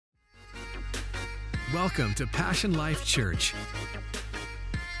Welcome to Passion Life Church.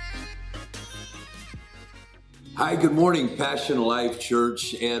 Hi, good morning, Passion Life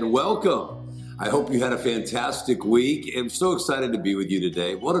Church, and welcome. I hope you had a fantastic week. I'm so excited to be with you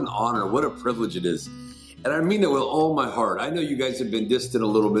today. What an honor, what a privilege it is. And I mean that with all my heart. I know you guys have been distant a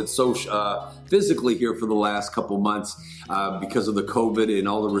little bit physically here for the last couple months because of the COVID and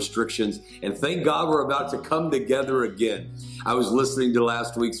all the restrictions. And thank God we're about to come together again. I was listening to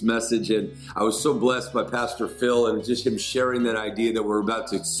last week's message and I was so blessed by Pastor Phil and just him sharing that idea that we're about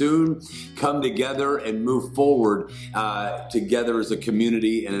to soon come together and move forward together as a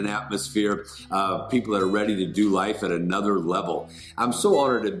community and an atmosphere of people that are ready to do life at another level. I'm so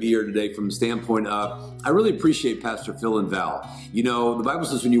honored to be here today from the standpoint of I really appreciate Pastor Phil and Val. You know, the Bible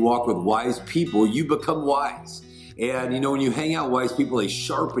says when you walk with wise people, you become wise. And, you know, when you hang out with wise people, they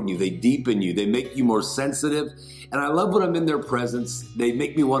sharpen you, they deepen you, they make you more sensitive. And I love when I'm in their presence. They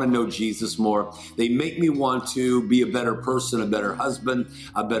make me want to know Jesus more. They make me want to be a better person, a better husband,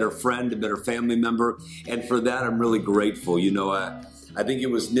 a better friend, a better family member. And for that, I'm really grateful. You know, I think it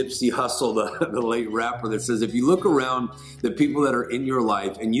was Nipsey Hussle, the late rapper, that says, if you look around the people that are in your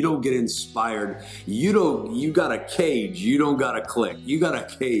life and you don't get inspired, you got a cage. You don't got a click. You got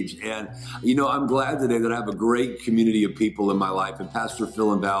a cage. And, you know, I'm glad today that I have a great community of people in my life, and Pastor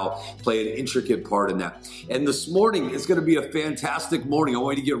Phil and Val play an intricate part in that. And this morning is going to be a fantastic morning. I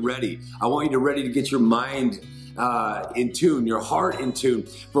want you to get ready. I want you to ready to get your mind in tune, your heart in tune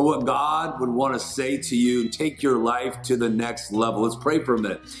for what God would want to say to you and take your life to the next level. Let's pray for a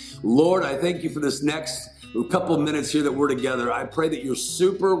minute. Lord, I thank you for this next couple minutes here that we're together. I pray that your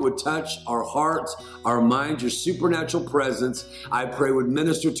super would touch our hearts, our minds, your supernatural presence, I pray would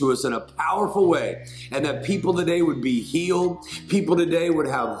minister to us in a powerful way, and that people today would be healed. People today would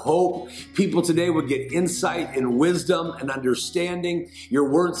have hope. People today would get insight and wisdom and understanding. Your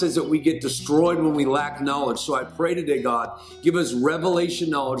word says that we get destroyed when we lack knowledge. So I pray today, God, give us revelation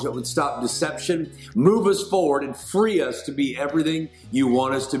knowledge that would stop deception, move us forward, and free us to be everything you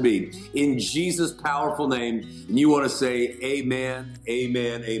want us to be. In Jesus' powerful name. And you want to say amen,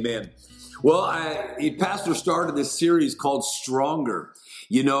 amen, amen. Well, Pastor started this series called Stronger.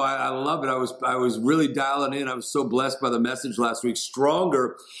 You know, I love it. I was really dialing in. I was so blessed by the message last week,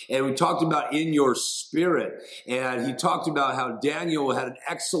 Stronger. And we talked about in your spirit. And he talked about how Daniel had an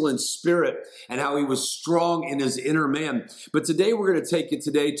excellent spirit and how he was strong in his inner man. But today we're going to take it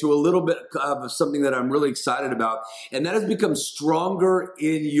today to a little bit of something that I'm really excited about. And that has become stronger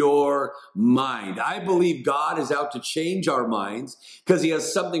in your mind. I believe God is out to change our minds because he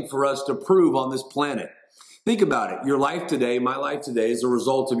has something for us to prove on this planet. Think about it. Your life today, my life today, is a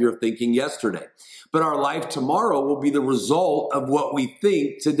result of your thinking yesterday. But our life tomorrow will be the result of what we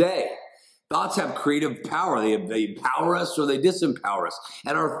think today. Thoughts have creative power. They empower us or they disempower us.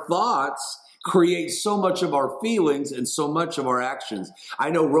 And our thoughts create so much of our feelings and so much of our actions.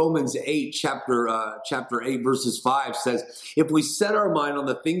 I know Romans 8, chapter 8, verses 5 says, if we set our mind on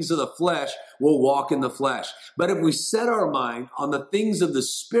the things of the flesh, we'll walk in the flesh. But if we set our mind on the things of the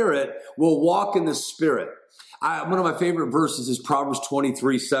Spirit, we'll walk in the Spirit. One of my favorite verses is Proverbs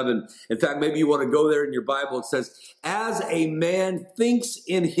 23:7. In fact, maybe you want to go there in your Bible. It says, as a man thinks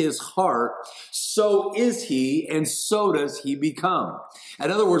in his heart, so is he, and so does he become.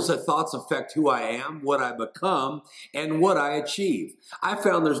 In other words, the thoughts affect who I am, what I become, and what I achieve. I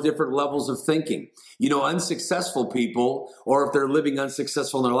found there's different levels of thinking. You know, unsuccessful people, or if they're living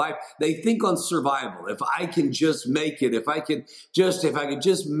unsuccessful in their life, they think on survival. If I can just make it, if I could just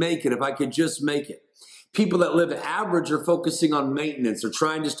make it. People that live average are focusing on maintenance. They're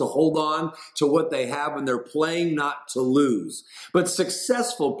trying just to hold on to what they have, and they're playing not to lose. But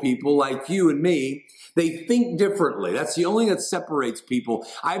successful people like you and me, they think differently. That's the only thing that separates people.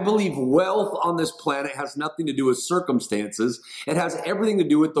 I believe wealth on this planet has nothing to do with circumstances. It has everything to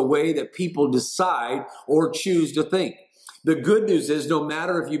do with the way that people decide or choose to think. The good news is no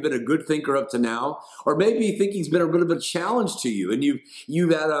matter if you've been a good thinker up to now, or maybe thinking's been a bit of a challenge to you and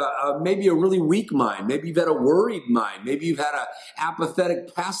you've had maybe a really weak mind. Maybe you've had a worried mind. Maybe you've had an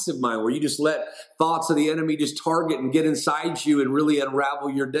apathetic, passive mind where you just let thoughts of the enemy just target and get inside you and really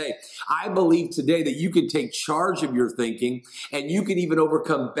unravel your day. I believe today that you can take charge of your thinking and you can even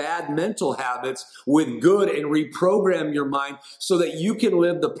overcome bad mental habits with good and reprogram your mind so that you can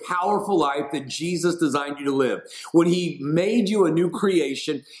live the powerful life that Jesus designed you to live. When he made you a new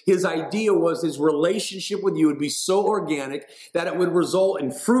creation. His idea was his relationship with you would be so organic that it would result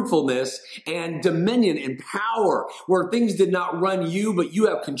in fruitfulness and dominion and power, where things did not run you, but you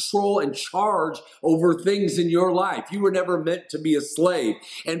have control and charge over things in your life. You were never meant to be a slave.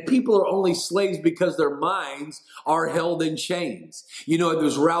 And people are only slaves because their minds are held in chains. You know,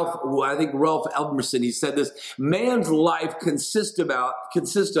 there's Ralph Ellison, he said this: man's life consists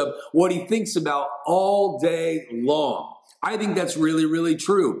of what he thinks about all day long. I think that's really, really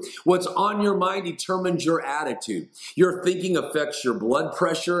true. What's on your mind determines your attitude. Your thinking affects your blood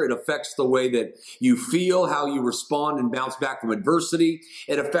pressure. It affects the way that you feel, how you respond and bounce back from adversity.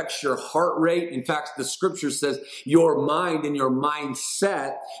 It affects your heart rate. In fact, the scripture says your mind and your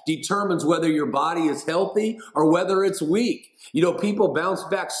mindset determines whether your body is healthy or whether it's weak. You know, people bounce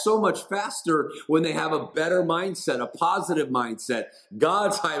back so much faster when they have a better mindset, a positive mindset.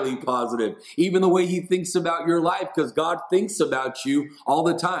 God's highly positive, even the way he thinks about your life, because God thinks about you all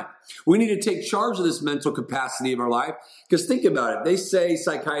the time. We need to take charge of this mental capacity of our life, because think about it. They say,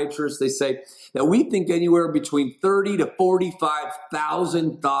 psychiatrists, they say that we think anywhere between 30 to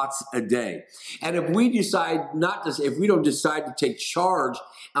 45,000 thoughts a day. And if we don't decide to take charge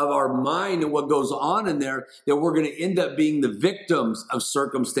of our mind and what goes on in there, then we're going to end up being the victims of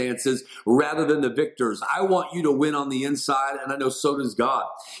circumstances rather than the victors. I want you to win on the inside, and I know so does God.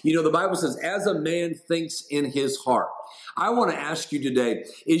 You know, the Bible says, as a man thinks in his heart. I want to ask you today,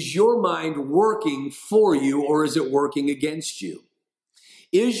 is your mind working for you or is it working against you?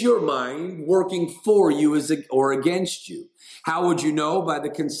 Is your mind working for you or against you? How would you know? By the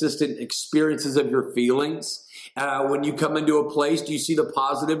consistent experiences of your feelings. When you come into a place, do you see the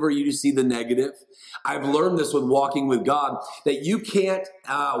positive or do you see the negative? I've learned this with walking with God, that you can't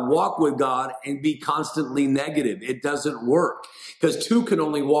walk with God and be constantly negative. It doesn't work, because two can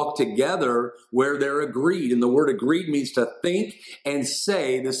only walk together where they're agreed. And the word agreed means to think and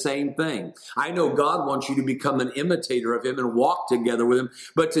say the same thing. I know God wants you to become an imitator of him and walk together with him.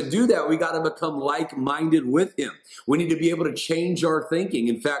 But to do that, we got to become like-minded with him. We need to be able to change our thinking.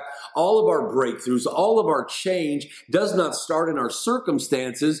 In fact, all of our breakthroughs, all of our change does not start in our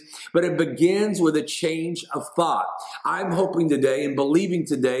circumstances, but it begins with a change of thought. I'm hoping today and believing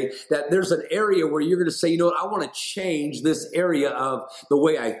today that there's an area where you're going to say, you know what, I want to change this area of the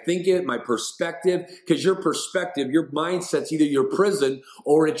way I think it, my perspective, because your perspective, your mindset's either your prison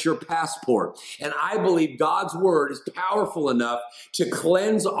or it's your passport. And I believe God's word is powerful enough to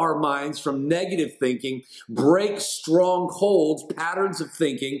cleanse our minds from negative thinking, break strongholds, patterns of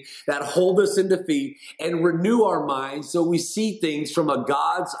thinking that hold us in defeat, and renew our minds so we see things from a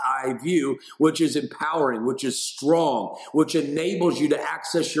God's eye view, which is empowering, which is strong, which enables you to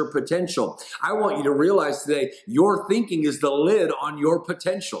access your potential. I want you to realize today, your thinking is the lid on your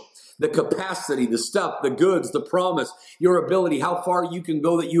potential. The capacity, the stuff, the goods, the promise, your ability, how far you can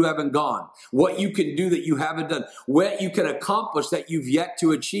go that you haven't gone, what you can do that you haven't done, what you can accomplish that you've yet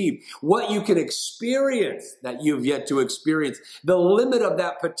to achieve, what you can experience that you've yet to experience. The limit of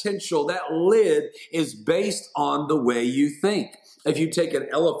that potential, that lid, is based on the way you think. If you take an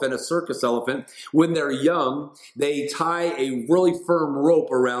elephant, a circus elephant, when they're young, they tie a really firm rope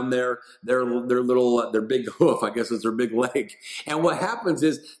around their big hoof, I guess is their big leg. And what happens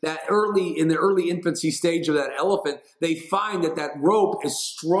is that in the early infancy stage of that elephant, they find that rope is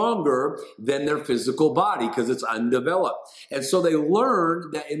stronger than their physical body because it's undeveloped. And so they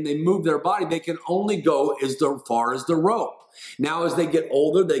learn that when they move their body, they can only go as far as the rope. Now, as they get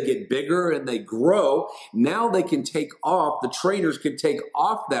older, they get bigger and they grow. Now they can take off, the trainers can take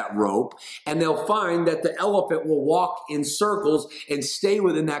off that rope, and they'll find that the elephant will walk in circles and stay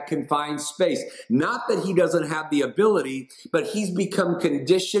within that confined space. Not that he doesn't have the ability, but he's become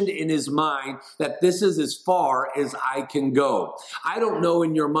conditioned in his mind that this is as far as I can go. I don't know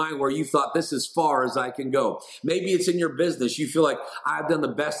in your mind where you thought this is far as I can go. Maybe it's in your business. You feel like I've done the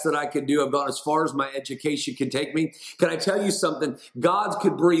best that I could do. I've gone as far as my education can take me. Can I tell you something? God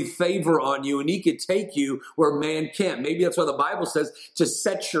could breathe favor on you and he could take you where man can't. Maybe that's why the Bible says to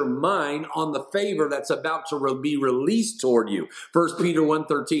set your mind on the favor that's about to be released toward you. 1 Peter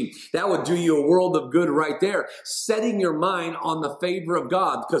 1:13. That would do you a world of good right there. Setting your mind on the favor of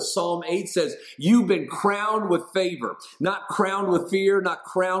God, because Psalm 8 says you've been crowned with favor, not crowned with fear, not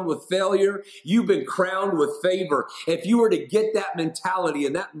crowned with failure. You've been crowned with favor. If you were to get that mentality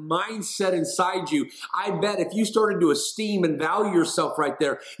and that mindset inside you, I bet if you started to esteem and value yourself right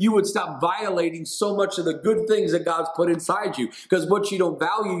there, you would stop violating so much of the good things that God's put inside you. because what you don't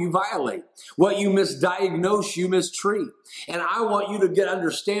value, you violate. What you misdiagnose, you mistreat. And I want you to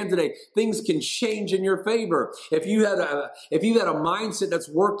understand today, things can change in your favor. If you had a mindset that's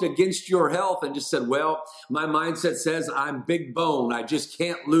worked against your health and just said, well, my mindset says I'm big bone, I just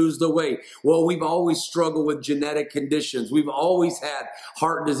can't lose the weight. Well, we've always struggled with genetic conditions. We've always had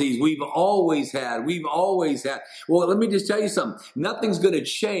heart disease. We've always had. Well, let me just tell you something. Nothing's going to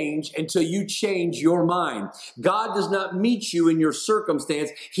change until you change your mind. God does not meet you in your circumstance.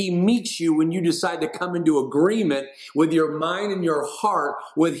 He meets you when you decide to come into agreement with your mind and your heart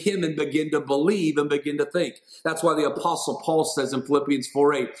with Him and begin to believe and begin to think. That's why the Apostle Paul says in Philippians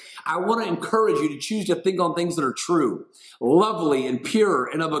 4:8, I want to encourage you to choose to think on things that are true, lovely and pure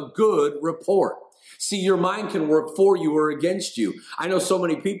and of a good report. See, your mind can work for you or against you. I know so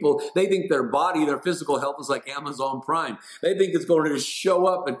many people, they think their body, their physical health is like Amazon Prime. They think it's going to just show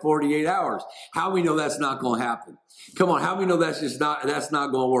up in 48 hours. How many know that's not going to happen? Come on, how many know that's not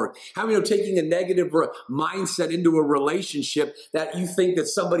going to work? How many know taking a negative mindset into a relationship that you think that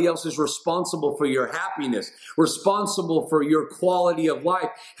somebody else is responsible for your happiness, responsible for your quality of life?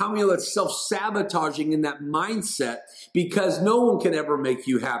 How many know that's self-sabotaging in that mindset because no one can ever make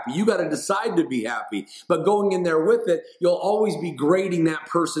you happy? You got to decide to be happy, but going in there with it, you'll always be grading that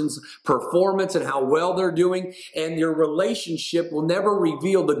person's performance and how well they're doing, and your relationship will never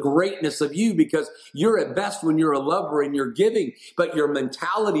reveal the greatness of you because you're at best when you're a lover and you're giving, but your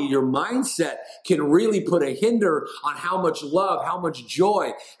mentality, your mindset can really put a hinder on how much love, how much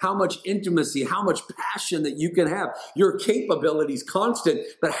joy, how much intimacy, how much passion that you can have. Your capability is constant,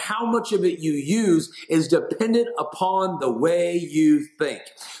 but how much of it you use is dependent upon the way you think.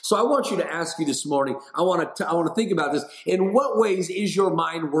 So I want you to ask you this morning, I want to think about this. In what ways is your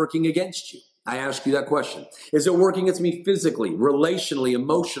mind working against you? I ask you that question. Is it working against me physically, relationally,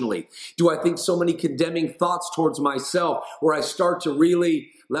 emotionally? Do I think so many condemning thoughts towards myself where I start to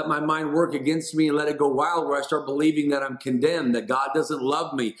really let my mind work against me and let it go wild, where I start believing that I'm condemned, that God doesn't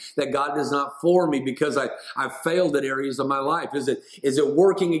love me, that God is not for me because I've failed at areas of my life? Is it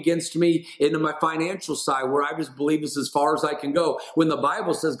working against me into my financial side where I just believe this is as far as I can go? When the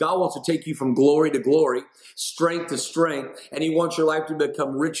Bible says God wants to take you from glory to glory, strength to strength, and He wants your life to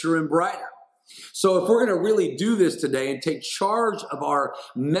become richer and brighter. So if we're going to really do this today and take charge of our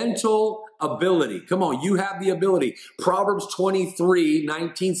mental ability, come on, you have the ability. Proverbs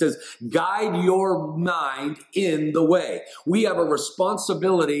 23:19 says, guide your mind in the way. We have a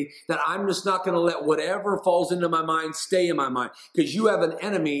responsibility that I'm just not going to let whatever falls into my mind stay in my mind, because you have an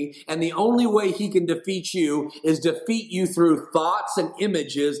enemy, and the only way he can defeat you is defeat you through thoughts and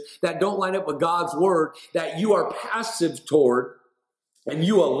images that don't line up with God's word, that you are passive toward, and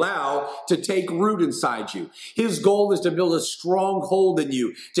you allow to take root inside you. His goal is to build a stronghold in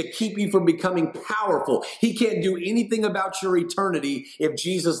you, to keep you from becoming powerful. He can't do anything about your eternity if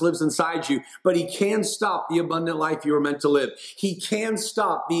Jesus lives inside you, but He can stop the abundant life you were meant to live. He can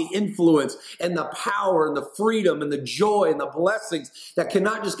stop the influence and the power and the freedom and the joy and the blessings that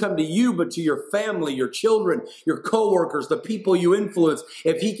cannot just come to you, but to your family, your children, your coworkers, the people you influence.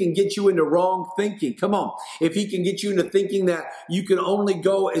 If He can get you into wrong thinking, come on. If He can get you into thinking that you can only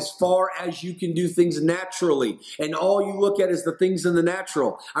go as far as you can do things naturally, and all you look at is the things in the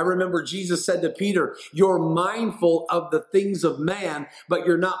natural. I remember Jesus said to Peter, you're mindful of the things of man, but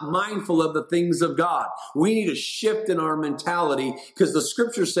you're not mindful of the things of God. We need a shift in our mentality, because the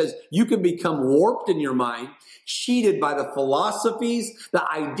scripture says you can become warped in your mind, cheated by the philosophies, the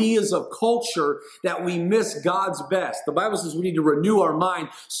ideas of culture, that we miss God's best. The Bible says we need to renew our mind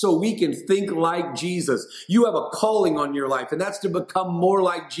so we can think like Jesus. You have a calling on your life, and that's to become more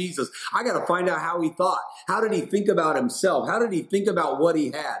like Jesus. I got to find out how He thought. How did He think about Himself? How did He think about what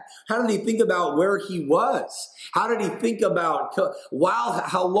He had? How did He think about where He was? How did He think about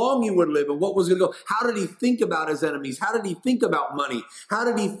how long He would live and what was going to go? How did He think about His enemies? How did He think about money? How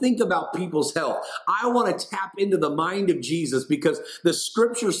did He think about people's health? I want to tap into the mind of Jesus, because the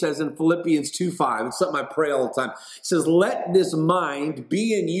scripture says in Philippians 2:5, it's something I pray all the time. It says, let this mind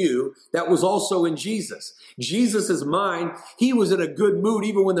be in you that was also in Jesus. Jesus' mind, He was in a good mood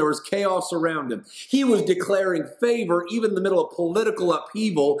even when there was chaos around Him. He was declaring favor even in the middle of political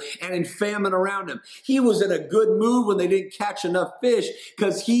upheaval and in famine around Him. He was in a good mood when they didn't catch enough fish,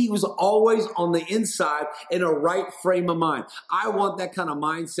 because He was always on the inside in a right frame of mind. I want that kind of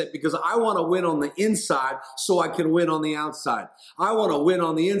mindset, because I want to win on the inside so I can win on the outside. I want to win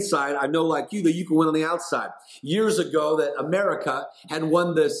on the inside. I know, like you, that you can win on the outside. Years ago, that America had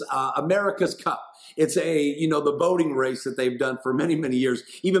won this America's Cup. It's the boating race that they've done for many, many years,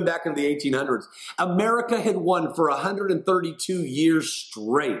 even back in the 1800s. America had won for 132 years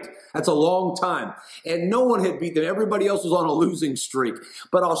straight. That's a long time. And no one had beat them. Everybody else was on a losing streak.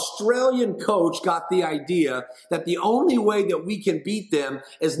 But Australian coach got the idea that the only way that we can beat them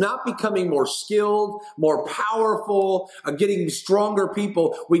is not becoming more skilled, more powerful, getting stronger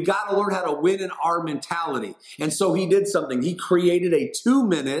people. We got to learn how to win in our mentality. And so he did something. He created a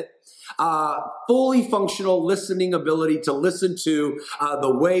 2-minute fully functional listening ability to listen to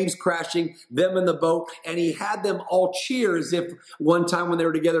the waves crashing, them in the boat, and he had them all cheer as if one time when they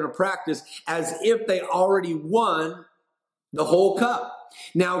were together in a practice, as if they already won the whole cup.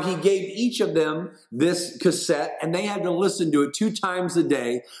 Now, he gave each of them this cassette, and they had to listen to it 2 times a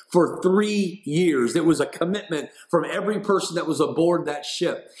day for 3 years. It was a commitment from every person that was aboard that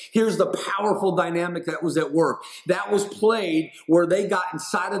ship. Here's the powerful dynamic that was at work. That was played where they got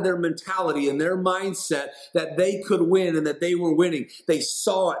inside of their mentality and their mindset that they could win and that they were winning. They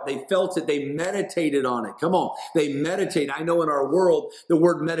saw it. They felt it. They meditated on it. Come on. They meditate. I know in our world, the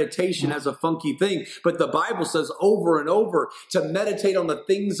word meditation has a funky thing, but the Bible says over and over to meditate on the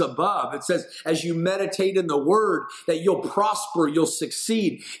things above. It says, as you meditate in the word, that you'll prosper, you'll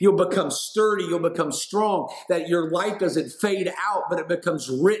succeed, you'll become sturdy, you'll become strong, that your life doesn't fade out, but it becomes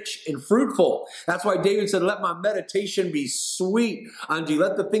rich and fruitful. That's why David said, let my meditation be sweet unto you.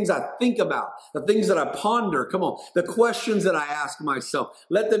 Let the things I think about, the things that I ponder, come on, the questions that I ask myself,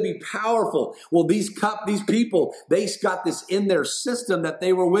 let them be powerful. Well, these people, they got this in their system that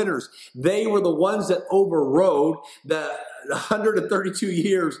they were winners. They were the ones that overrode the 132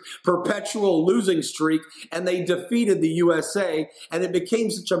 years perpetual losing streak, and they defeated the USA, and it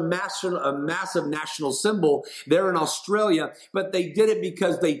became such a massive national symbol there in Australia. But they did it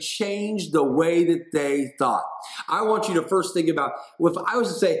because they changed the way that they thought. I want you to first think about, if I was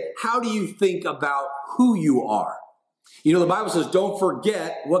to say, how do you think about who you are? You know, the Bible says, don't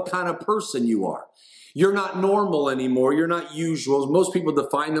forget what kind of person you are. You're not normal anymore. You're not usual. Most people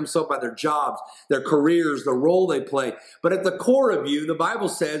define themselves by their jobs, their careers, the role they play. But at the core of you, the Bible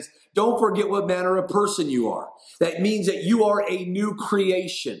says, don't forget what manner of person you are. That means that you are a new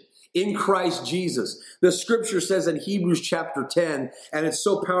creation in Christ Jesus. The scripture says in Hebrews chapter 10, and it's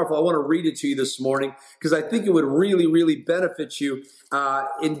so powerful. I want to read it to you this morning because I think it would really, really benefit you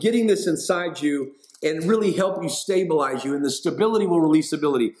in getting this inside you and really help you stabilize you. And the stability will release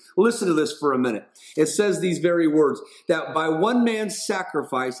ability. Listen to this for a minute. It says these very words, that by one man's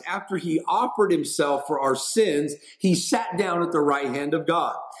sacrifice, after he offered himself for our sins, he sat down at the right hand of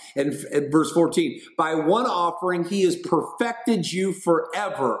God. And verse 14, by one offering, he has perfected you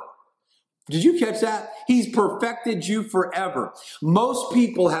forever. Did you catch that? He's perfected you forever. Most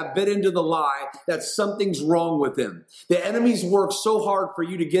people have bit into the lie that something's wrong with them. The enemy's worked so hard for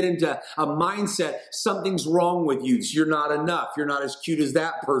you to get into a mindset, something's wrong with you. You're not enough. You're not as cute as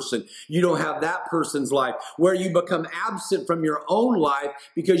that person. You don't have that person's life, where you become absent from your own life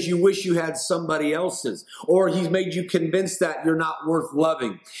because you wish you had somebody else's. Or he's made you convinced that you're not worth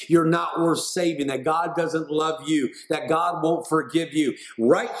loving. You're not worth saving, that God doesn't love you, that God won't forgive you.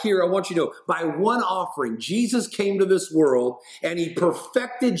 Right here, I want you to know, by one offering, Jesus came to this world and he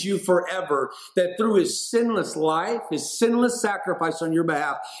perfected you forever, that through his sinless life, his sinless sacrifice on your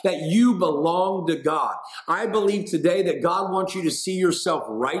behalf, that you belong to God. I believe today that God wants you to see yourself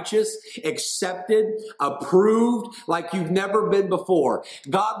righteous, accepted, approved, like you've never been before.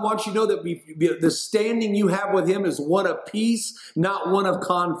 God wants you to know that the standing you have with him is one of peace, not one of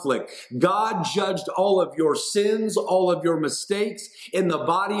conflict. God judged all of your sins, all of your mistakes in the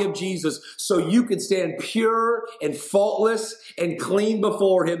body of Jesus, so you can stand pure and faultless and clean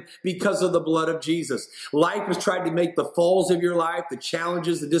before him because of the blood of Jesus. Life has tried to make the falls of your life, the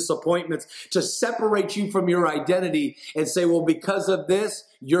challenges, the disappointments, to separate you from your identity and say, well, because of this,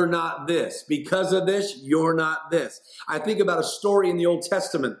 you're not this. Because of this, you're not this. I think about a story in the Old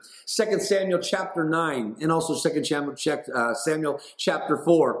Testament, 2 Samuel chapter 9, and also 2 Samuel chapter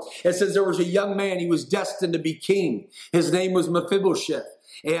 4. It says there was a young man, he was destined to be king. His name was Mephibosheth.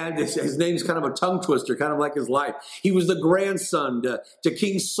 And his name's kind of a tongue twister, kind of like his life. He was the grandson to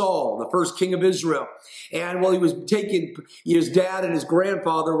King Saul, the first king of Israel. And while he was his dad and his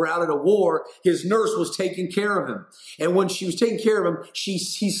grandfather were out at a war, his nurse was taking care of him. And when she was taking care of him, he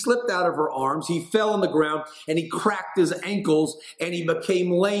slipped out of her arms. He fell on the ground and he cracked his ankles and he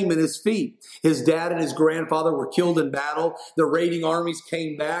became lame in his feet. His dad and his grandfather were killed in battle. The raiding armies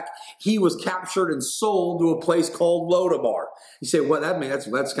came back. He was captured and sold to a place called Lodabar. You say, well, that's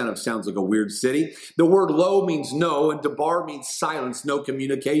That's kind of sounds like a weird city. The word lo means no, and debar means silence, no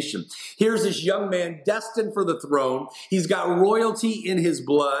communication. Here's this young man destined for the throne. He's got royalty in his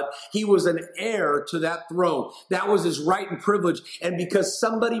blood. He was an heir to that throne. That was his right and privilege. And because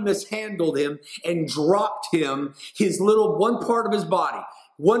somebody mishandled him and dropped him, his little one part of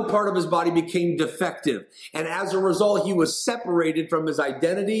his body became defective. And as a result, he was separated from his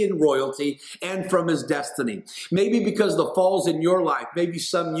identity and royalty and from his destiny. Maybe because the falls in your life, maybe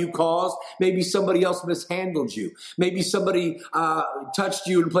some you caused, maybe somebody else mishandled you. Maybe somebody touched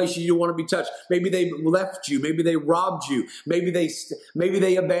you in places you didn't want to be touched. Maybe they left you. Maybe they robbed you. Maybe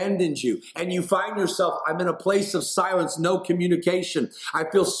they abandoned you. And you find yourself, I'm in a place of silence, no communication. I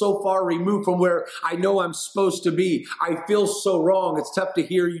feel so far removed from where I know I'm supposed to be. I feel so wrong. It's tough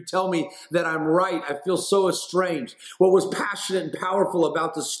to hear you tell me that I'm right. I feel so estranged. What was passionate and powerful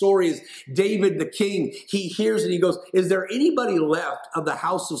about the story is David, the king, he hears and he goes, is there anybody left of the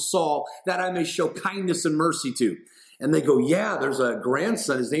house of Saul that I may show kindness and mercy to? And they go, yeah, there's a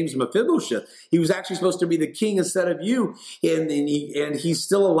grandson. His name's Mephibosheth. He was actually supposed to be the king instead of you. And he's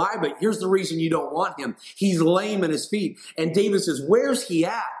still alive. But here's the reason you don't want him. He's lame in his feet. And David says, where's he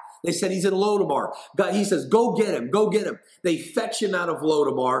at? They said he's in Lodabar. God, he says, go get him, go get him. They fetch him out of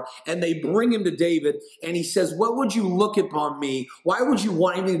Lodabar and they bring him to David. And he says, what would you look upon me? Why would you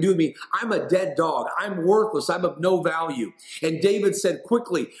want anything to do with me? I'm a dead dog. I'm worthless. I'm of no value. And David said,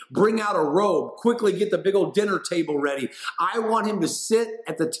 quickly, bring out a robe. Quickly get the big old dinner table ready. I want him to sit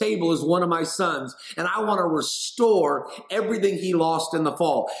at the table as one of my sons. And I want to restore everything he lost in the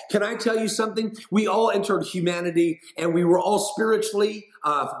fall. Can I tell you something? We all entered humanity and we were all spiritually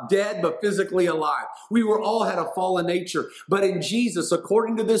dead, but physically alive. We were all had a fallen nature. But in Jesus,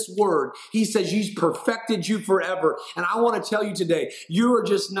 according to this word, he says he's perfected you forever. And I want to tell you today, you are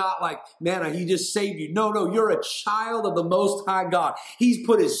just not like, man, he just saved you. No, you're a child of the Most High God. He's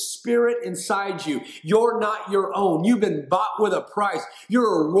put his spirit inside you. You're not your own. You've been bought with a price.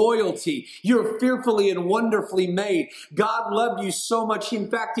 You're a royalty. You're fearfully and wonderfully made. God loved you so much.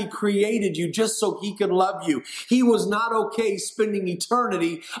 In fact, he created you just so he could love you. He was not okay spending eternity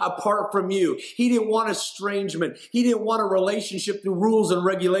apart from you. He didn't want estrangement. He didn't want a relationship through rules and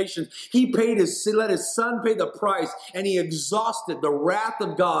regulations. He let his son pay the price, and he exhausted the wrath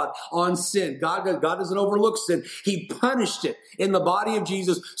of God on sin. God doesn't overlook sin. He punished it in the body of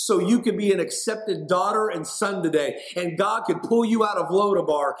Jesus so you could be an accepted daughter and son today. And God could pull you out of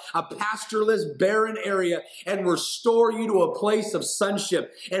Lodabar, a pastureless, barren area, and restore you to a place of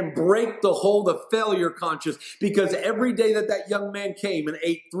sonship and break the hold of failure conscious. Because every day that young man came and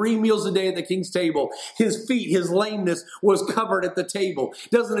ate 3 meals a day at the king's table, his feet, his lameness was covered at the table.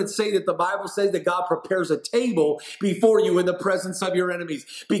 Doesn't it say that the Bible says that God prepares a table before you in the presence of your enemies?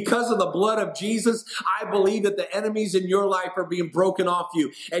 Because of the blood of Jesus, I believe that the enemies in your life are being broken off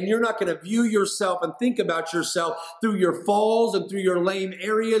you. And you're not going to view yourself and think about yourself through your falls and through your lame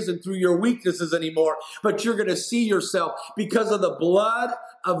areas and through your weaknesses anymore. But you're going to see yourself because of the blood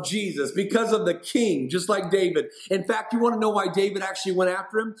of Jesus, because of the king, just like David. In fact, you want to know why David actually went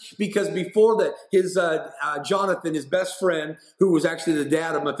after him? Because before his Jonathan, his best friend, who was actually the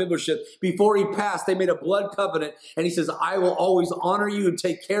dad of Mephibosheth, before he passed, they made a blood covenant. And he says, I will always honor you and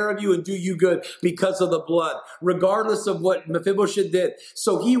take care of you and do you good because of the blood, regardless of what Mephibosheth did.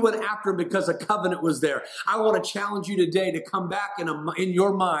 So he went after him because a covenant was there. I want to challenge you today to come back in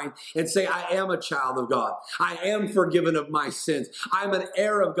your mind and say, I am a child of God. I am forgiven of my sins. I'm an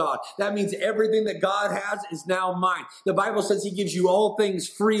heir of God. That means everything that God has is now mine. The Bible says he gives you all things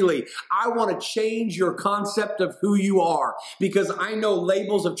freely. I want to change your concept of who you are because I know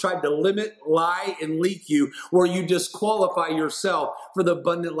labels have tried to limit, lie, and leak you where you disqualify yourself for the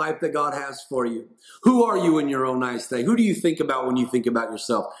abundant life that God has for you. Who are you in your own eyes today? Who do you think about when you think about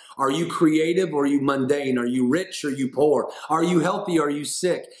yourself? Are you creative or are you mundane? Are you rich or are you poor? Are you healthy or are you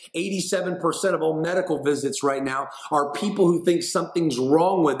sick? 87% of all medical visits right now are people who think something's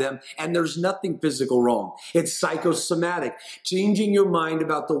wrong with them and there's nothing physical wrong. It's psychosomatic. Changing your mind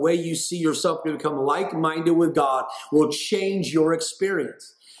about the way you see yourself to become like-minded with God will change your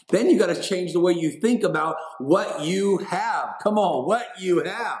experience. Then you got to change the way you think about what you have. Come on, what you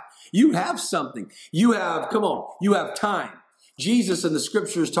have. You have something. You have time. Jesus in the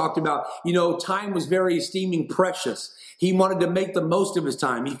scriptures talked about, time was very esteeming precious. He wanted to make the most of his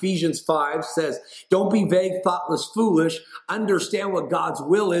time. Ephesians 5 says, don't be vague, thoughtless, foolish. Understand what God's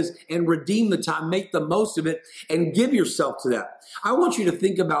will is and redeem the time. Make the most of it and give yourself to that. I want you to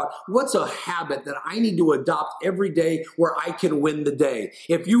think about what's a habit that I need to adopt every day where I can win the day.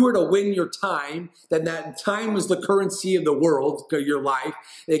 If you were to win your time, then that time is the currency of the world, your life,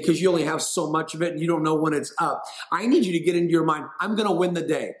 because you only have so much of it and you don't know when it's up. I need you to get into your mind, I'm going to win the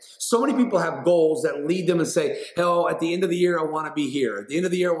day. So many people have goals that lead them and say, oh, at the end of the year, I want to be here. At the end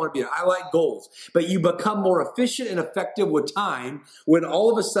of the year, I want to be here. I like goals. But you become more efficient and effective with time when all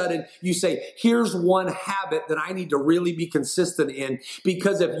of a sudden you say, here's one habit that I need to really be consistent in.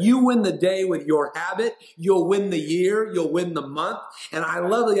 Because if you win the day with your habit, you'll win the year, you'll win the month. And I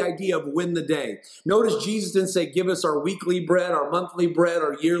love the idea of win the day. Notice Jesus didn't say, give us our weekly bread, our monthly bread,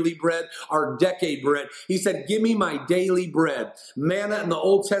 our yearly bread, our decade bread. He said, give me my daily bread. Manna in the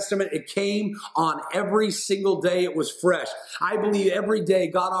Old Testament, it came on every single day. It was fresh. I believe every day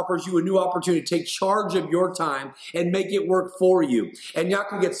God offers you a new opportunity to take charge of your time and make it work for you. And you're not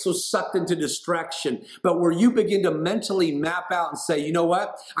going to get so sucked into distraction, but where you begin to mentally map out and say, you know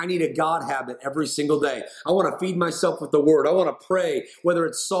what? I need a God habit every single day. I want to feed myself with the word. I want to pray, whether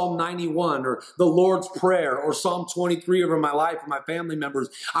it's Psalm 91 or the Lord's Prayer or Psalm 23 over my life and my family members.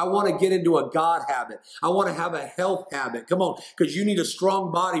 I want to get into a God habit. I want to have a health habit. Come on, because you need a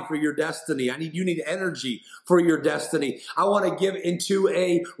strong body for your destiny. You need energy for your destiny. I want to give into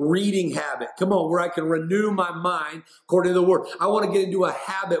a reading habit. Come on, where I can renew my mind according to the word. I want to get into a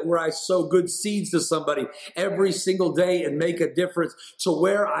habit where I sow good seeds to somebody every single day and make a difference to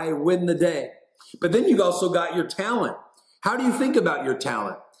where I win the day. But then you've also got your talent. How do you think about your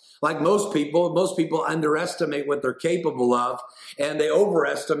talent? Like most people underestimate what they're capable of, and they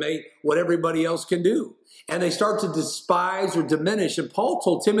overestimate what everybody else can do. And they start to despise or diminish. And Paul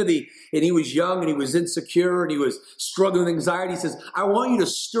told Timothy, and he was young and he was insecure and he was struggling with anxiety. He says, I want you to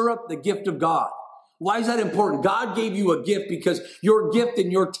stir up the gift of God. Why is that important? God gave you a gift because your gift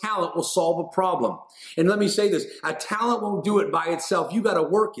and your talent will solve a problem. And let me say this, a talent won't do it by itself. You got to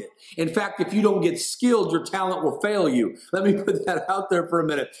work it. In fact, if you don't get skilled, your talent will fail you. Let me put that out there for a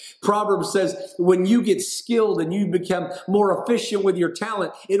minute. Proverbs says, when you get skilled and you become more efficient with your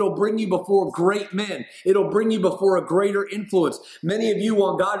talent, it'll bring you before great men. It'll bring you before a greater influence. Many of you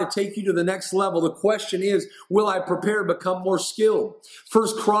want God to take you to the next level. The question is, will I prepare to become more skilled?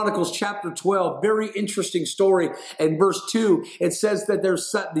 1 Chronicles chapter 12, very interesting story. And verse 2, it says that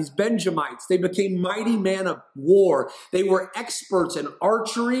there's these Benjamites. They became mighty men of war. They were experts in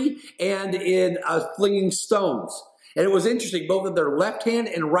archery and in flinging stones. And it was interesting, both of their left hand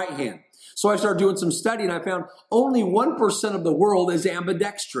and right hand. So I started doing some study and I found only 1% of the world is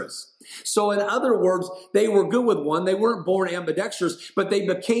ambidextrous. So in other words, they were good with one. They weren't born ambidextrous, but they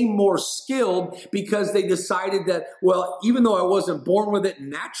became more skilled because they decided that, well, even though I wasn't born with it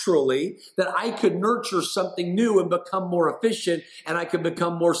naturally, that I could nurture something new and become more efficient and I could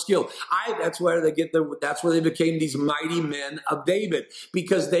become more skilled. That's where they became these mighty men of David,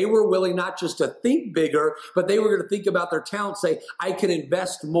 because they were willing not just to think bigger, but they were going to think about their talent, say, I can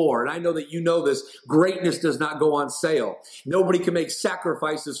invest more. And I know that you know this, greatness does not go on sale. Nobody can make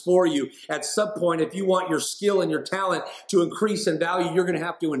sacrifices for you. At some point, if you want your skill and your talent to increase in value, you're going to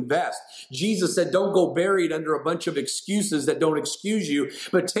have to invest. Jesus said, don't go buried under a bunch of excuses that don't excuse you,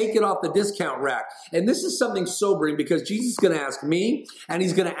 but take it off the discount rack. And this is something sobering, because Jesus is going to ask me and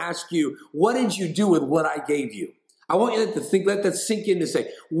he's going to ask you, what did you do with what I gave you? I want you to think, let that sink in, to say,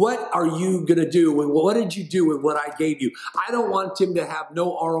 what are you going to do? What did you do with what I gave you? I don't want him to have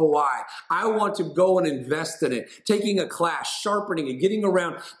no ROI. I want to go and invest in it, taking a class, sharpening it, getting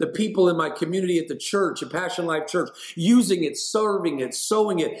around the people in my community at the church, at Passion Life Church, using it, serving it,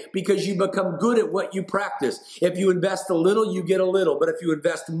 sowing it, because you become good at what you practice. If you invest a little, you get a little. But if you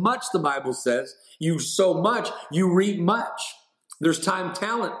invest much, the Bible says, you sow much, you reap much. There's time,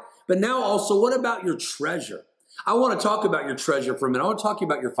 talent. But now also, what about your treasure? I want to talk about your treasure for a minute. I want to talk to you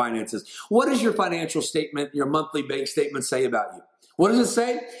about your finances. What does your financial statement, your monthly bank statement say about you? What does it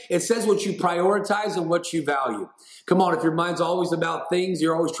say? It says what you prioritize and what you value. Come on, if your mind's always about things,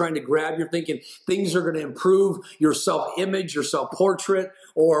 you're always trying to grab, you're thinking things are going to improve your self-image, your self-portrait,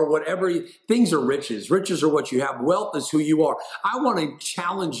 or whatever. Things are riches. Riches are what you have. Wealth is who you are. I want to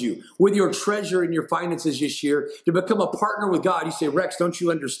challenge you with your treasure and your finances this year to become a partner with God. You say, Rex, don't you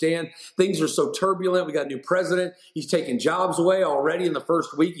understand? Things are so turbulent. We got a new president. He's taking jobs away already in the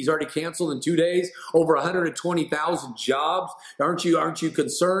first week. He's already canceled in 2 days, over 120,000 jobs. Aren't you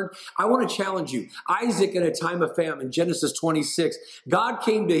concerned? I want to challenge you. Isaac, in a time of famine, Genesis 26, God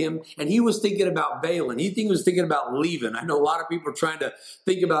came to him and he was thinking about Balaam. He was thinking about leaving. I know a lot of people are trying to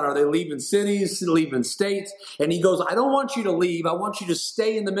Think about, are they leaving cities, leaving states? And he goes, I don't want you to leave. I want you to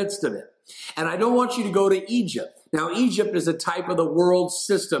stay in the midst of it. And I don't want you to go to Egypt. Now, Egypt is a type of the world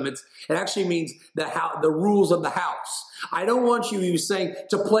system. It actually means the rules of the house. I don't want you, he was saying,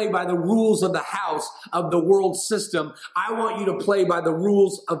 to play by the rules of the house of the world system. I want you to play by the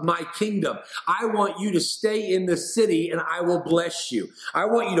rules of my kingdom. I want you to stay in the city and I will bless you. I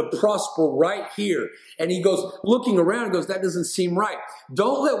want you to prosper right here. And he goes, looking around, and goes, that doesn't seem right.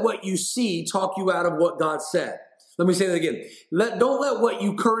 Don't let what you see talk you out of what God said. Let me say that again. Don't let what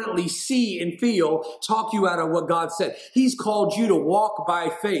you currently see and feel talk you out of what God said. He's called you to walk by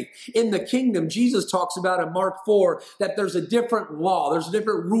faith. In the kingdom, Jesus talks about in Mark 4 that there's a different law. There's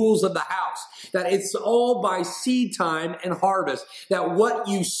different rules of the house. That it's all by seed time and harvest. That what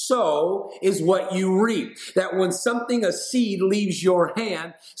you sow is what you reap. That when a seed leaves your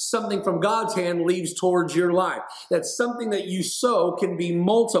hand, something from God's hand leaves towards your life. That something that you sow can be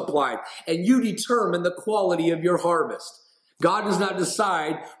multiplied. And you determine the quality of your harvest. God does not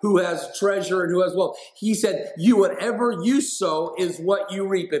decide who has treasure and who has wealth. He said, whatever you sow is what you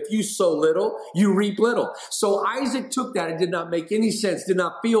reap. If you sow little, you reap little. So Isaac took that. It did not make any sense, did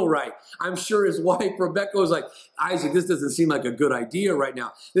not feel right. I'm sure his wife, Rebecca, was like, Isaac, this doesn't seem like a good idea right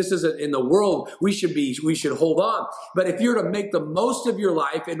now. This isn't in the world. We should hold on. But if you're to make the most of your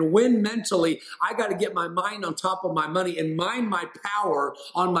life and win mentally, I got to get my mind on top of my money and mind my power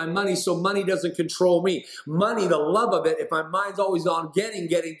on my money so money doesn't control me. Money, the love of it, if my mind's always on getting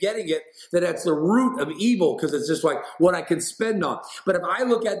it, that's the root of evil because it's just like what I can spend on. But if I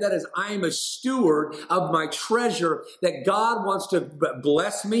look at that as I am a steward of my treasure, that God wants to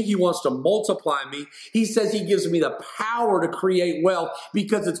bless me, he wants to multiply me. He says he gives me the power to create wealth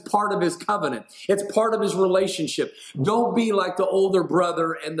because it's part of his covenant. It's part of his relationship. Don't be like the older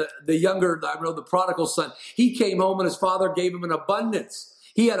brother and the younger, the prodigal son. He came home and his father gave him an abundance.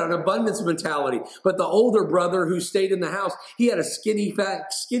 He had an abundance mentality. But the older brother who stayed in the house, he had a skinny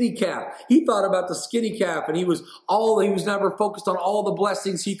calf. He thought about the skinny calf and he was never focused on all the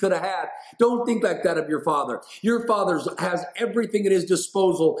blessings he could have had. Don't think like that of your father. Your father has everything at his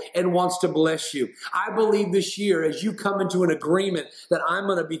disposal and wants to bless you. I believe this year, as you come into an agreement that I'm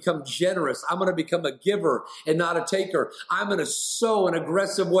going to become generous, I'm going to become a giver and not a taker. I'm going to sow in an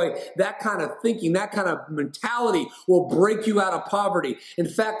aggressive way. That kind of thinking, that kind of mentality will break you out of poverty. In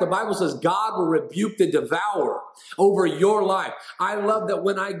fact, the Bible says God will rebuke the devourer over your life. I love that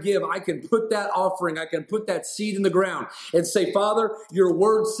when I give, I can put that offering, I can put that seed in the ground and say, Father, your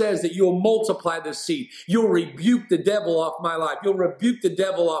word says that you'll multiply this seed. You'll rebuke the devil off my life. You'll rebuke the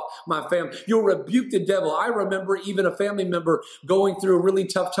devil off my family. You'll rebuke the devil. I remember even a family member going through a really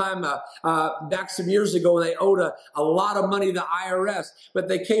tough time back some years ago, and they owed a lot of money to the IRS. But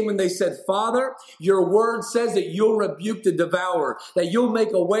they came and they said, Father, your word says that you'll rebuke the devourer, that you'll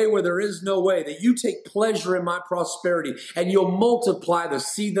make a way where there is no way, that you take pleasure in my prosperity and you'll multiply the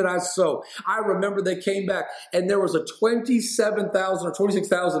seed that I sow. I remember they came back and there was a $27,000 or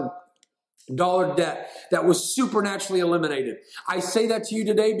 $26,000 debt that was supernaturally eliminated. I say that to you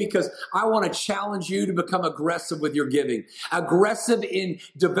today because I want to challenge you to become aggressive with your giving, aggressive in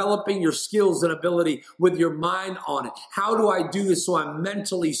developing your skills and ability with your mind on it. How do I do this so I'm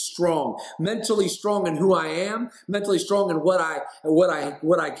mentally strong in who I am, mentally strong in what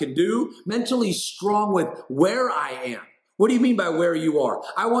I can do, mentally strong with where I am. What do you mean by where you are?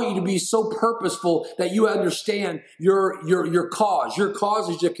 I want you to be so purposeful that you understand your cause. Your cause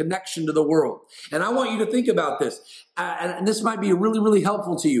is your connection to the world. And I want you to think about this. And this might be really, really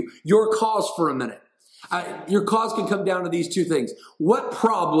helpful to you. Your cause for a minute. Your cause can come down to these two things. What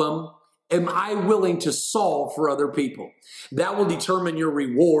problem am I willing to solve for other people? That will determine your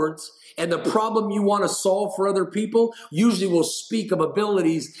rewards. And the problem you want to solve for other people usually will speak of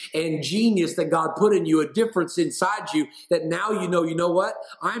abilities and genius that God put in you, a difference inside you that now you know what?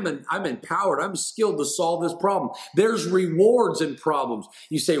 I'm empowered. I'm skilled to solve this problem. There's rewards in problems.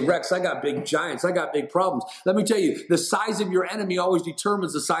 You say, Rex, I got big giants. I got big problems. Let me tell you, the size of your enemy always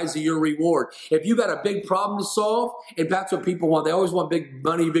determines the size of your reward. If you got a big problem to solve, and that's what people want. They always want big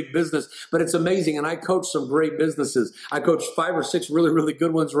money, big business, but it's amazing. And I coach some great businesses. I coach 5 or 6 really, really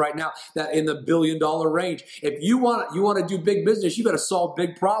good ones right now that in the $1 billion range. If you want to do big business, you got to solve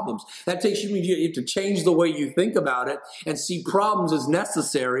big problems. That takes you to change the way you think about it and see problems as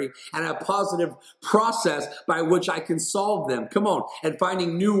necessary and a positive process by which I can solve them. Come on. And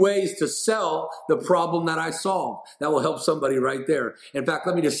finding new ways to sell the problem that I solve. That will help somebody right there. In fact,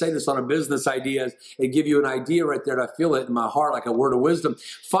 let me just say this on a business idea and give you an idea right there. I feel it in my heart like a word of wisdom.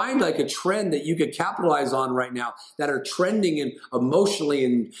 Find like a trend that you could capitalize on right now that are trending in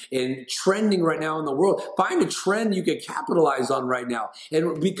emotionally and and trending right now in the world. Find a trend you can capitalize on right now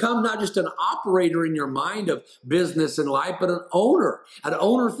and become not just an operator in your mind of business and life, but an owner. An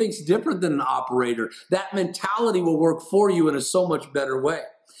owner thinks different than an operator. That mentality will work for you in a so much better way.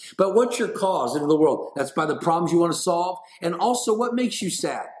 But what's your cause into the world? That's by the problems you want to solve, and also what makes you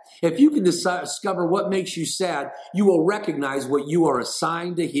sad. If you can discover what makes you sad, you will recognize what you are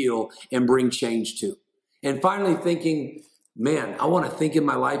assigned to heal and bring change to. And finally thinking, man, I want to think in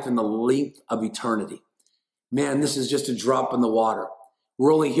my life in the length of eternity. Man, this is just a drop in the water.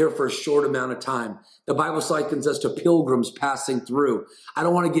 We're only here for a short amount of time. The Bible likens us to pilgrims passing through. I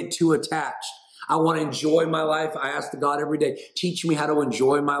don't want to get too attached. I want to enjoy my life. I ask God every day, teach me how to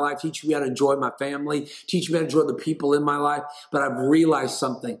enjoy my life. Teach me how to enjoy my family. Teach me how to enjoy the people in my life. But I've realized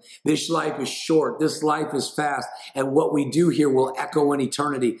something. This life is short. This life is fast. And what we do here will echo in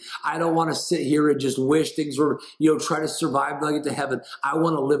eternity. I don't want to sit here and just wish things were, try to survive till I get to heaven. I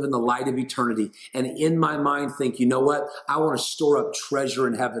want to live in the light of eternity. And in my mind think, you know what? I want to store up treasure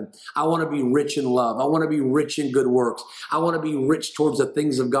in heaven. I want to be rich in love. I want to be rich in good works. I want to be rich towards the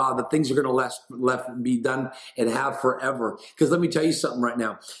things of God. The things are going to last be done and have forever. Because let me tell you something right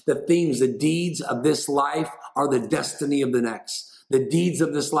now. The deeds of this life are the destiny of the next. The deeds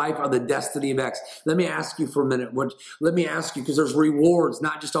of this life are the destiny of X. Let me ask you for a minute. Let me ask you, because there's rewards,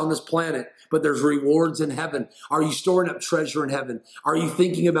 not just on this planet, but there's rewards in heaven. Are you storing up treasure in heaven? Are you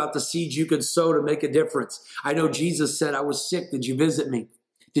thinking about the seeds you could sow to make a difference? I know Jesus said, I was sick. Did you visit me?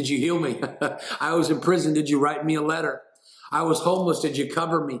 Did you heal me? I was in prison. Did you write me a letter? I was homeless. Did you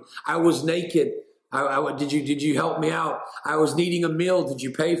cover me? I was naked. Did you help me out? I was needing a meal. Did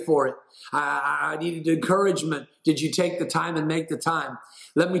you pay for it? I needed encouragement. Did you take the time and make the time?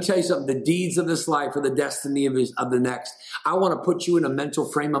 Let me tell you something. The deeds of this life are the destiny of the next. I want to put you in a mental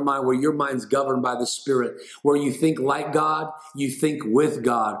frame of mind where your mind's governed by the Spirit, where you think like God, you think with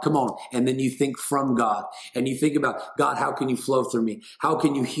God. Come on. And then you think from God. And you think about, God, how can you flow through me? How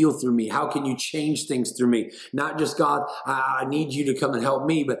can you heal through me? How can you change things through me? Not just, God, I need you to come and help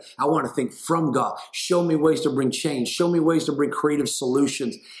me, but I want to think from God. Show me ways to bring change. Show me ways to bring creative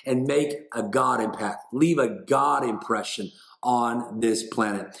solutions and make a God impact. Leave a God impression on this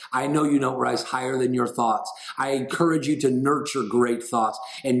planet. I know you don't rise higher than your thoughts. I encourage you to nurture great thoughts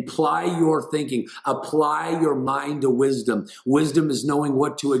and apply your thinking. Apply your mind to wisdom. Wisdom is knowing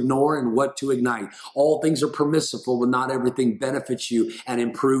what to ignore and what to ignite. All things are permissible, but not everything benefits you and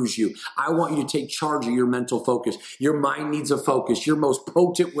improves you. I want you to take charge of your mental focus. Your mind needs a focus. You're most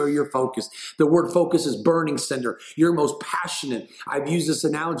potent where you're focused. The word focus is burning cinder. You're most passionate. I've used this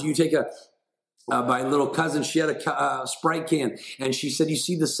analogy. You take my little cousin, she had a Sprite can, and she said, you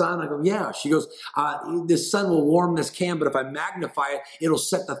see the sun? I go, yeah. She goes, this sun will warm this can, but if I magnify it, it'll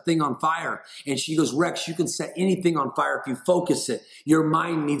set the thing on fire. And she goes, Rex, you can set anything on fire if you focus it. Your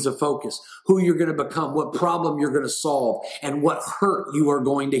mind needs a focus. Who you're going to become, what problem you're going to solve, and what hurt you are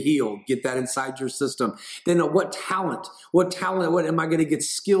going to heal. Get that inside your system. Then what talent am I going to get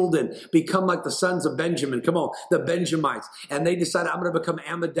skilled in? Become like the sons of Benjamin. Come on, the Benjamites. And they decided, I'm going to become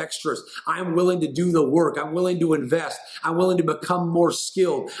ambidextrous. I'm willing to do the work. I'm willing to invest. I'm willing to become more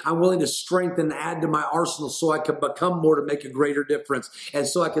skilled. I'm willing to strengthen and add to my arsenal so I can become more to make a greater difference. And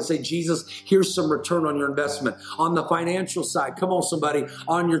so I can say, Jesus, here's some return on your investment. On the financial side, come on, somebody.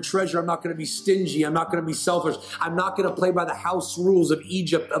 On your treasure, I'm not going to be stingy. I'm not going to be selfish. I'm not going to play by the house rules of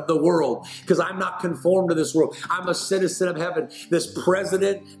Egypt, of the world, because I'm not conformed to this world. I'm a citizen of heaven. This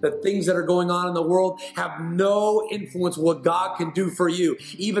president, the things that are going on in the world have no influence what God can do for you.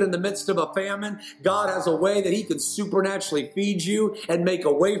 Even in the midst of a famine, God has a way that he can supernaturally feed you and make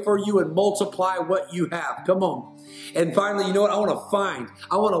a way for you and multiply what you have. Come on. And finally, you know what? I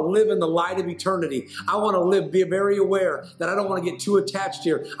want to live in the light of eternity. I want to be very aware that I don't want to get too attached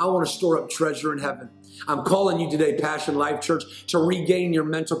here. I want to store up treasure in heaven. I'm calling you today, Passion Life Church, to regain your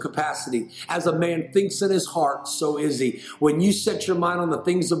mental capacity. As a man thinks in his heart, so is he. When you set your mind on the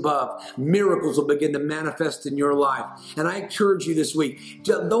things above, miracles will begin to manifest in your life. And I encourage you this week,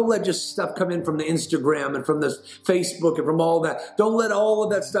 don't let just stuff come in from the Instagram and from the Facebook and from all that. Don't let all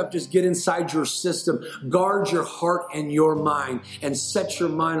of that stuff just get inside your system. Guard your heart and your mind and set your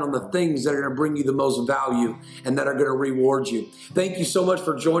mind on the things that are going to bring you the most value and that are going to reward you. Thank you so much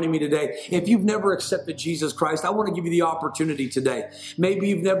for joining me today. If you've never accepted Jesus Christ, I want to give you the opportunity today. Maybe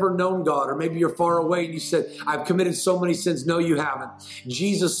you've never known God, or maybe you're far away and you said, I've committed so many sins. No, you haven't.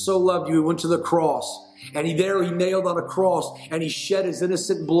 Jesus so loved you, he went to the cross. And he nailed on a cross, and he shed his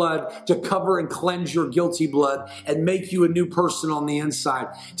innocent blood to cover and cleanse your guilty blood and make you a new person on the inside.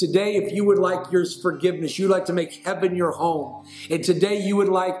 Today, if you would like your forgiveness, you'd like to make heaven your home. And today you would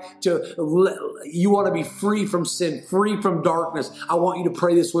like you want to be free from sin, free from darkness. I want you to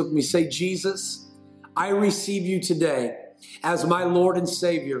pray this with me. Say, Jesus, I receive you today as my Lord and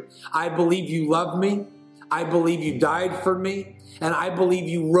Savior. I believe you love me. I believe you died for me. And I believe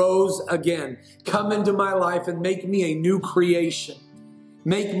you rose again. Come into my life and make me a new creation.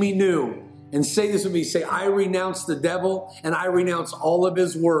 Make me new. And say this with me. Say, I renounce the devil and I renounce all of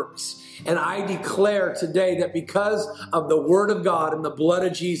his works. And I declare today that because of the word of God and the blood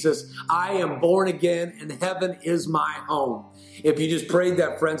of Jesus, I am born again and heaven is my home. If you just prayed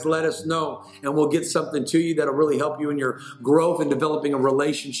that, friends, let us know, and we'll get something to you that'll really help you in your growth and developing a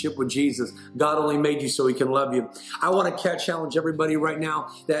relationship with Jesus. God only made you so he can love you. I want to challenge everybody right now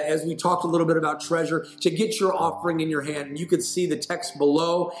that as we talked a little bit about treasure, to get your offering in your hand. And you can see the text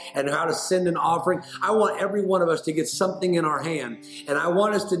below and how to send an offering. I want every one of us to get something in our hand. And I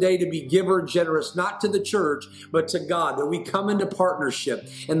want us today to be giver generous, not to the church, but to God, that we come into partnership.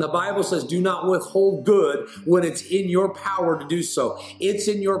 And the Bible says, do not withhold good when it's in your power to do so. It's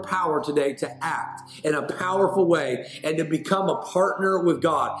in your power today to act in a powerful way and to become a partner with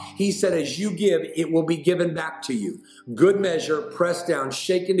God. He said, as you give, it will be given back to you. Good measure, pressed down,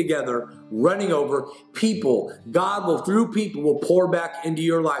 shaken together, running over. God will, through people, will pour back into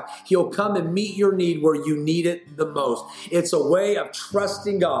your life. He'll come and meet your need where you need it the most. It's a way of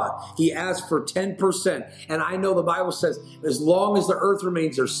trusting God. He asked for 10%. And I know the Bible says, as long as the earth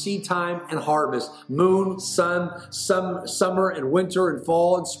remains, there's seed time and harvest, moon, sun, summer and winter and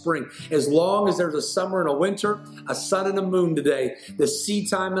fall and spring. As long as there's a summer and a winter, a sun and a moon today, the seed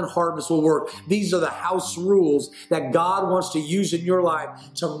time and harvest will work. These are the house rules that God wants to use in your life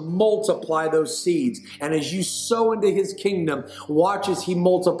to multiply those seeds. And as you sow into his kingdom, watch as he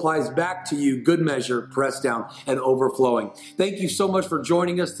multiplies back to you, good measure, pressed down and overflowing. Thank you so much for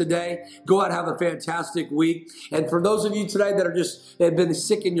joining us today. Go out and have a fantastic week. And for those of you today that have been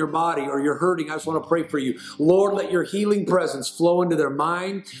sick in your body or you're hurting, I just want to pray for you. Lord, let your healing presence flow into their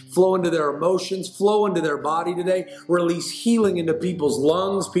mind, flow into their emotions, flow into their body today. Release healing into people's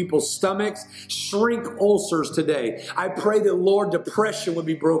lungs, people's stomachs, shrink ulcers today. I pray that, Lord, depression would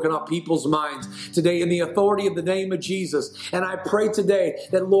be broken off people's minds today in the authority of the name of Jesus. And I pray today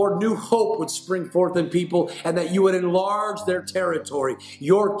that, Lord, new hope would spring forth in people and that you would enlarge their territory.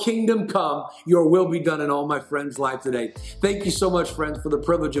 Your kingdom come, your will be done in all my friends' life today. Thank you so much, friends, for the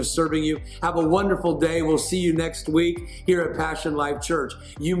privilege of serving you. Have a wonderful day. We'll see you next week here at Passion Life Church.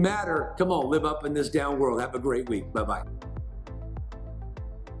 You matter. Come on, live up in this down world. Have a great week. Bye-bye.